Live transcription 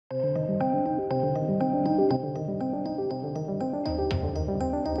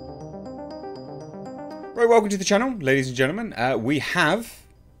welcome to the channel, ladies and gentlemen. We have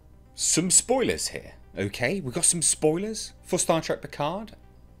some spoilers here, okay? We've got some spoilers for Star Trek Picard.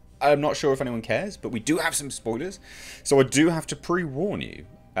 I'm not sure if anyone cares, but we do have some spoilers. So I do have to pre-warn you.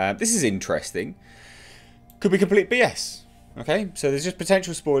 This is interesting. Could be complete BS, okay? So there's just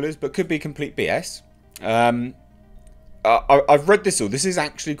potential spoilers, but could be complete BS. I've read this all. This is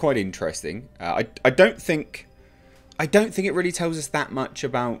actually quite interesting. I don't think it really tells us that much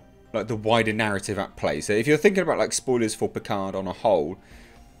about like the wider narrative at play. So if you're thinking about like spoilers for Picard on a whole,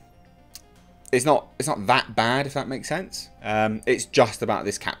 it's not that bad, if that makes sense. It's just about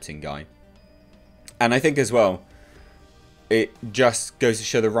this captain guy, and I think as well, it just goes to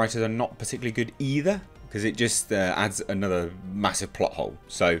show the writers are not particularly good either, because it just adds another massive plot hole.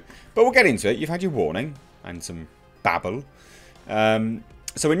 So, but we'll get into it. You've had your warning and some babble.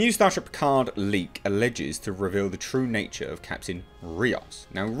 So a new Star Trek Picard leak alleges to reveal the true nature of Captain Rios.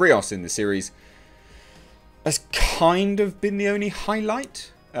 Now Rios in the series has kind of been the only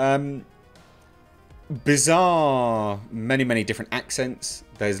highlight. Bizarre, many different accents.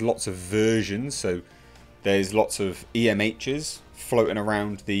 There's lots of versions, so there's lots of EMHs floating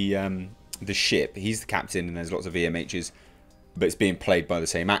around the ship. He's the captain and there's lots of EMHs, but it's being played by the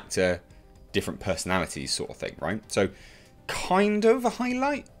same actor, different personalities sort of thing, right? So kind of a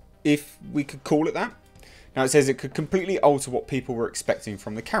highlight, if we could call it that. Now it says it could completely alter what people were expecting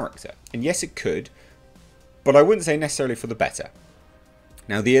from the character. And yes, it could, but I wouldn't say necessarily for the better.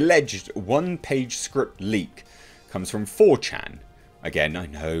 Now the alleged one-page script leak comes from 4chan. Again, I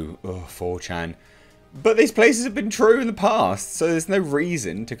know, 4chan. But these places have been true in the past, so there's no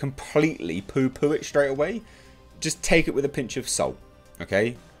reason to completely poo-poo it straight away. Just take it with a pinch of salt,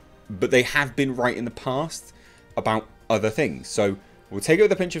 okay? But they have been right in the past about other things, so we'll take it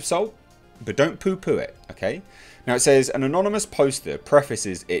with a pinch of salt, but don't poo-poo it, okay? Now it says, an anonymous poster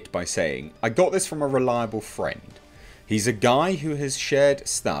prefaces it by saying, I got this from a reliable friend. He's a guy who has shared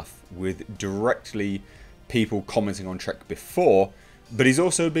stuff with directly people commenting on Trek before, but he's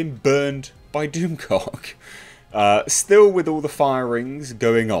also been burned by Doomcock. Still with all the firings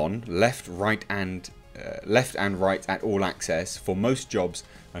going on, left and right at all access for most jobs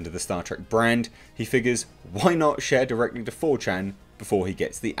under the Star Trek brand, he figures, why not share directly to 4chan before he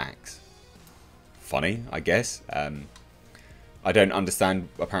gets the axe? Funny, I guess. I don't understand.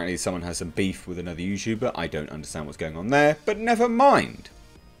 Apparently someone has some beef with another YouTuber. I don't understand what's going on there, but never mind.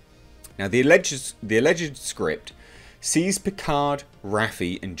 Now the alleged script sees Picard,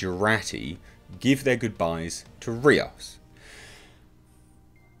 Raffi and Jurati give their goodbyes to Rios.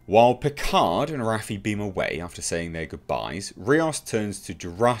 While Picard and Raffi beam away after saying their goodbyes, Rios turns to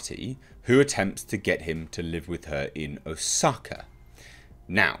Jurati, who attempts to get him to live with her in Osaka.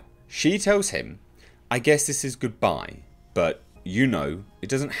 Now, she tells him, I guess this is goodbye, but you know, it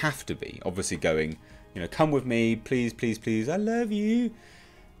doesn't have to be. Obviously going, you know, come with me, please, please, please, I love you.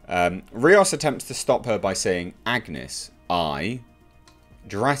 Rios attempts to stop her by saying, Agnes, Jurati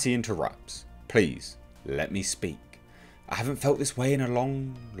interrupts. Please, let me speak. I haven't felt this way in a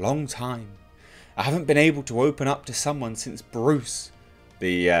long time. I haven't been able to open up to someone since Bruce,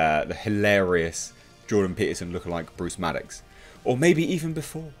 the hilarious Jordan Peterson lookalike Bruce Maddox, or maybe even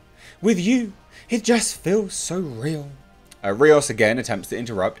before. With you, it just feels so real. Rios again attempts to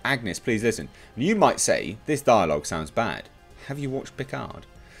interrupt. Agnes, please listen. You might say, this dialogue sounds bad. Have you watched Picard?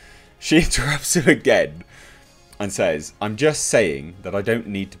 She interrupts him again and says, I'm just saying that I don't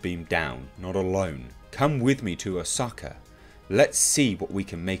need to beam down, not alone. Come with me to Osaka. Let's see what we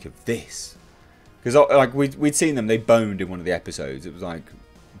can make of this. Because like we'd seen them, they boned in one of the episodes. It was like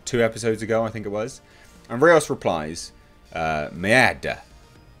 2 episodes ago, I think it was. And Rios replies, Meada.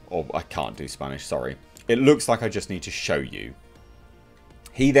 Or I can't do Spanish, sorry. It looks like I just need to show you.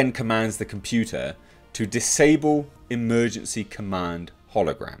 He then commands the computer to disable emergency command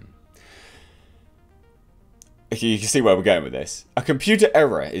hologram. You can see where we're going with this. A computer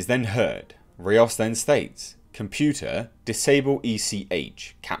error is then heard. Rios then states, computer, disable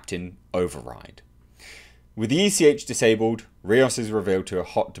ECH, captain override. With the ECH disabled, Rios is revealed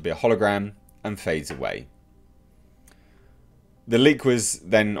to be a hologram and fades away. The leak was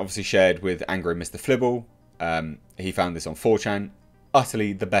then obviously shared with Angry Mr. Flibble. He found this on 4chan.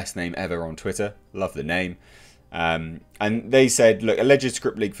 Utterly the best name ever on Twitter. Love the name. And they said, look, alleged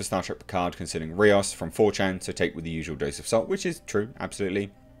script leak for Star Trek Picard concerning Rios from 4chan, so take with the usual dose of salt, which is true,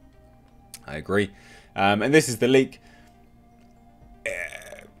 absolutely. I agree. And this is the leak.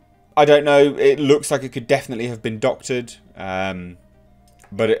 I don't know. It looks like it could definitely have been doctored.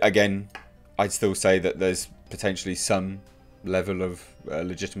 But again, I'd still say that there's potentially some level of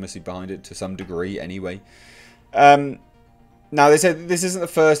legitimacy behind it to some degree anyway. Now, they said this isn't the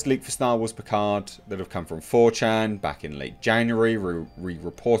first leak for Star Wars Picard that have come from 4chan. Back in late January, we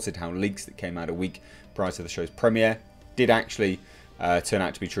reported how leaks that came out a week prior to the show's premiere did actually turn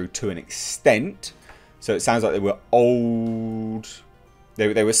out to be true to an extent. So it sounds like they were old.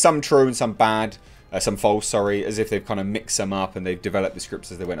 There were some true and some bad, some false, sorry, as if they've kind of mixed some up and they've developed the scripts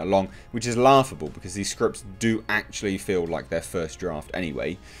as they went along, which is laughable because these scripts do actually feel like their first draft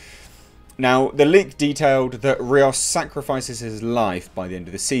anyway. Now, the leak detailed that Rios sacrifices his life by the end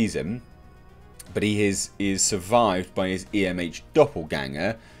of the season, but he is survived by his EMH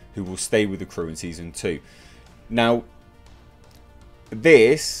doppelganger, who will stay with the crew in Season 2. Now,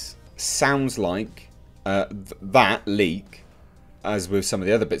 this sounds like that leak, as with some of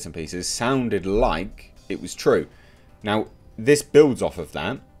the other bits and pieces, sounded like it was true. Now, this builds off of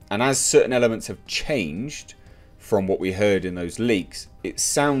that, and as certain elements have changed from what we heard in those leaks, it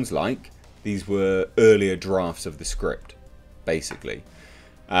sounds like these were earlier drafts of the script, basically.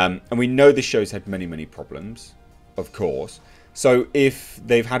 And we know this show's had many, many problems, of course. So if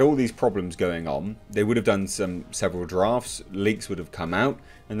they've had all these problems going on, they would have done several drafts, leaks would have come out,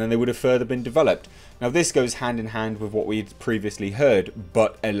 and then they would have further been developed. Now this goes hand in hand with what we'd previously heard,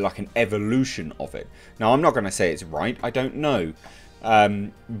 but like an evolution of it. Now I'm not going to say it's right, I don't know.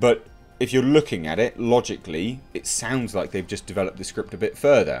 But if you're looking at it, logically, it sounds like they've just developed the script a bit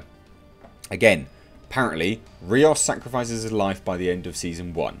further. Again, apparently, Rios sacrifices his life by the end of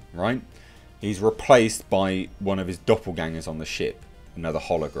Season 1, right? He's replaced by one of his doppelgangers on the ship, another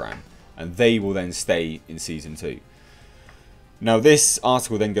hologram, and they will then stay in Season 2. Now, this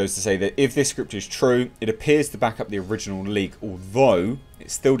article then goes to say that if this script is true, it appears to back up the original leak, although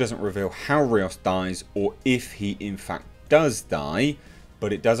it still doesn't reveal how Rios dies or if he in fact does die,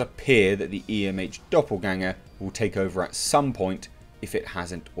 but it does appear that the EMH doppelganger will take over at some point if it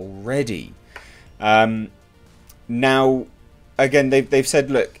hasn't already. Now, again, they've said,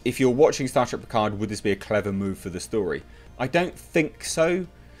 look, if you're watching Star Trek Picard, would this be a clever move for the story? I don't think so.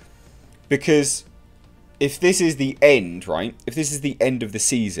 Because if this is the end, right? If this is the end of the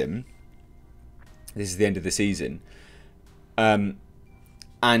season, and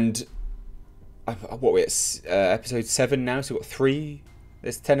what we're at, episode 7 now, so we've got 3,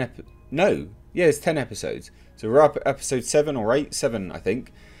 there's 10 there's 10 episodes. So we're up at episode 7 or 8, 7 I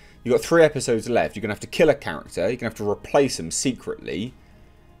think. You've got 3 episodes left. You're going to have to kill a character. You're going to have to replace them secretly.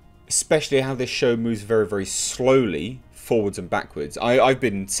 Especially how this show moves very, very slowly forwards and backwards. I've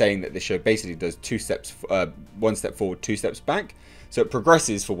been saying that this show basically does 2 steps, 1 step forward, 2 steps back. So it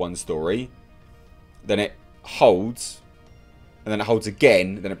progresses for one story, then it holds, and then it holds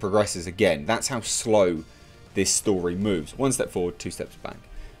again, then it progresses again. That's how slow this story moves. 1 step forward, 2 steps back.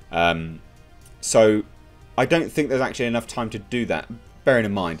 So I don't think there's actually enough time to do that. Bearing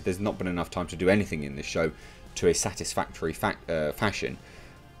in mind, there's not been enough time to do anything in this show to a satisfactory fashion.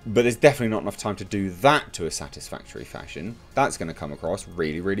 But there's definitely not enough time to do that to a satisfactory fashion. That's going to come across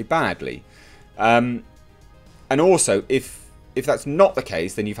really, really badly. And also, if that's not the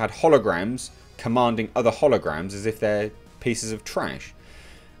case, then you've had holograms commanding other holograms as if they're pieces of trash.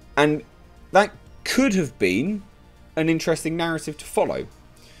 And that could have been an interesting narrative to follow.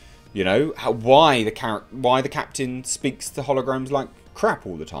 You know, why the captain speaks to holograms like crap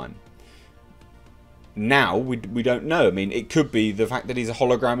all the time. Now, we don't know. I mean, it could be the fact that he's a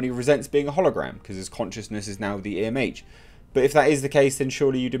hologram and he resents being a hologram because his consciousness is now the EMH. But if that is the case, then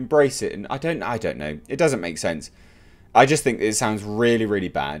surely you'd embrace it. And I don't know. It doesn't make sense. I just think it sounds really, really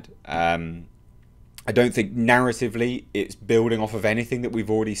bad. I don't think narratively it's building off of anything that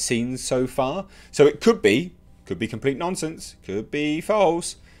we've already seen so far. So it could be complete nonsense. Could be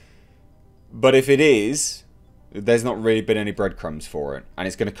false. But if it is, there's not really been any breadcrumbs for it. And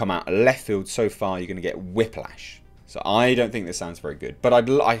it's going to come out left field so far, you're going to get whiplash. So I don't think this sounds very good. But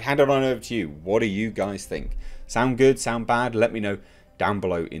I hand it on over to you. What do you guys think? Sound good? Sound bad? Let me know down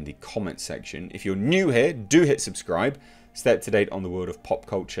below in the comments section. If you're new here, do hit subscribe. Stay up to date on the world of pop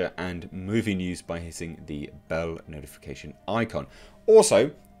culture and movie news by hitting the bell notification icon.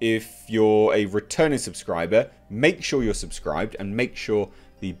 Also, if you're a returning subscriber, make sure you're subscribed and make sure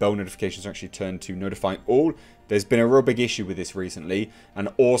the bell notifications are actually turned to notify all. There's been a real big issue with this recently, and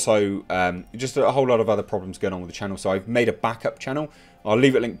also just a whole lot of other problems going on with the channel. So I've made a backup channel. I'll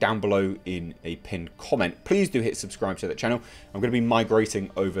leave it linked down below in a pinned comment. Please do hit subscribe to that channel. I'm going to be migrating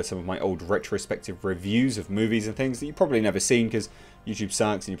over some of my old retrospective reviews of movies and things that you've probably never seen because YouTube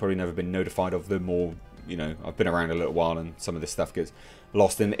sucks and you've probably never been notified of them, or, you know, I've been around a little while and some of this stuff gets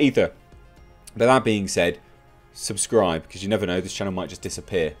lost in the ether. But that being said, subscribe, because you never know, this channel might just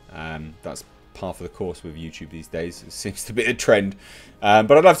disappear. That's par for the course with YouTube these days. It seems to be a trend.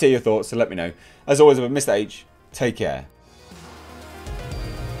 But I'd love to hear your thoughts, so let me know. As always, I'm Mr. H. Take care.